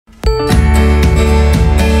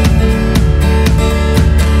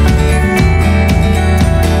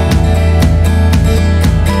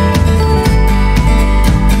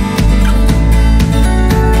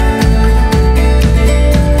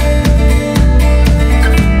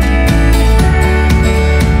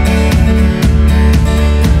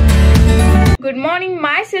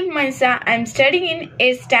Lisa. I am studying in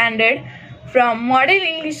 8th standard from Model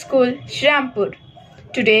English School, Shrampur.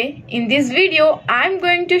 Today, in this video, I am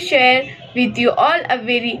going to share with you all a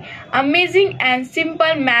very amazing and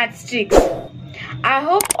simple maths tricks. I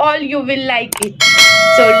hope all you will like it.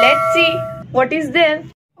 So let's see what is there.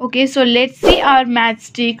 Okay, so let's see our maths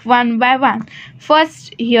trick one by one.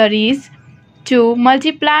 First, here is to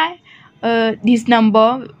multiply this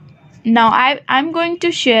number. Now I'm going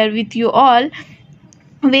to share with you all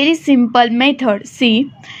very simple method.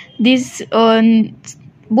 See, this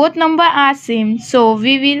both number are same, so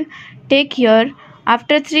we will take here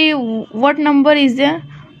after 3 what number is there?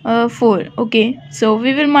 4. Okay, so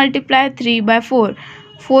we will multiply 3 by 4.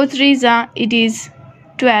 4 3s are, it is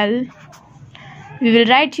 12. We will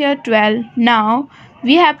write here 12. Now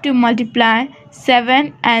we have to multiply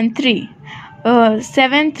 7 and 3.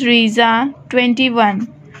 7 3s are 21.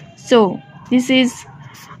 So this is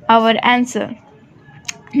our answer.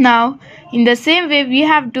 Now in the same way we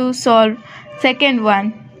have to solve second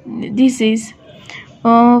one. This is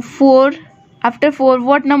 4. After 4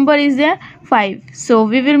 what number is there? 5. So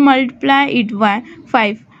we will multiply it by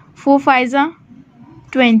 5. 4 5s are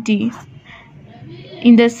 20.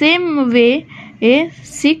 In the same way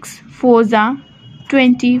 6 4s are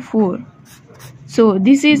 24. So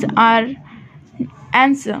this is our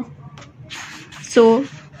answer. So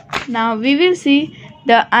now we will see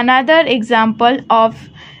the another example of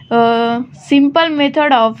simple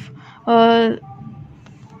method of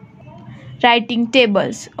writing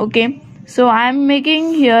tables. Okay, so I am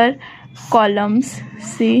making here columns,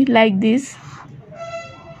 see, like this.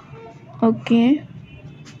 Okay,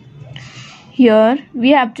 here we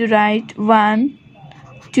have to write 1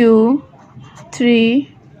 2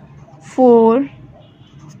 3 4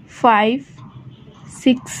 5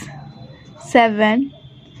 6 7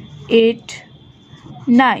 8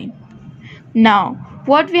 9. Now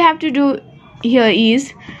what we have to do here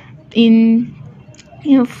is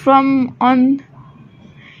from on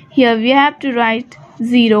here we have to write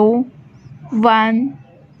 0 1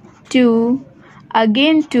 2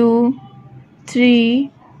 again 2 3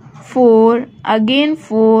 4 again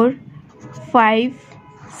 4 5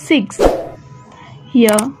 6.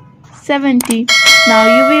 Here 70. Now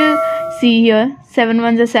you will see here 7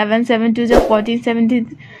 1s are 7, 7 2s are 14,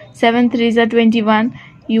 7 3s are 21.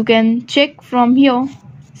 You can check from here.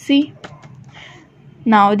 See.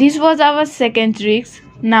 Now this was our second tricks.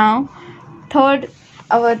 Now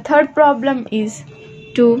our third problem is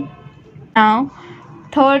to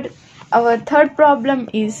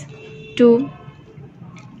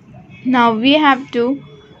now we have to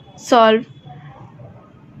solve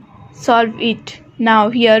it. Now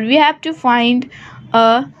here we have to find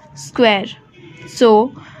a square.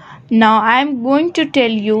 So now I am going to tell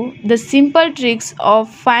you the simple tricks of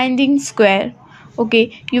finding square.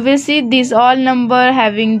 Okay, you will see this all number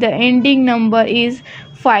having the ending number is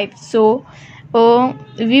 5. So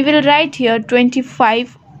we will write here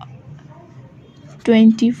 25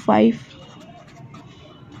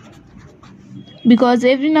 because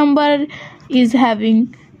every number is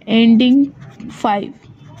having ending 5.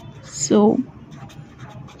 So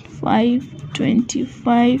 5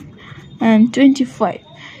 25 and 25.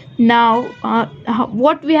 Now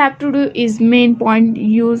what we have to do is main point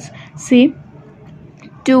use. See,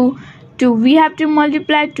 2 we have to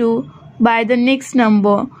multiply 2 by the next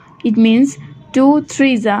number. It means 2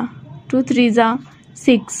 3s are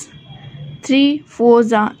 6, 3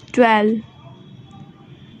 4s are 12.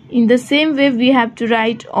 In the same way we have to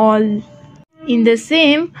write all. In the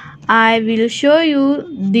same, I will show you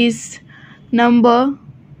this number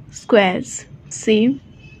squares. See,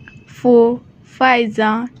 4 5s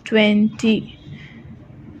are 20,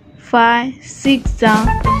 5 6s are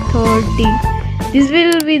 30. This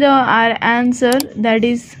will be our answer, that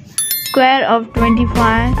is square of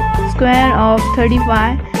 25, square of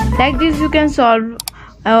 35. Like this you can solve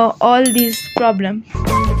all these problems.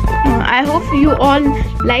 I hope you all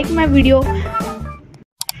like my video.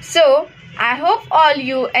 So I hope all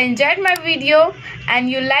you enjoyed my video and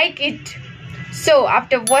you like it. So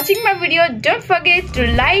after watching my video, don't forget to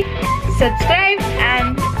like, subscribe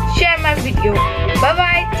and share my video. Bye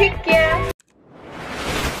bye, take care.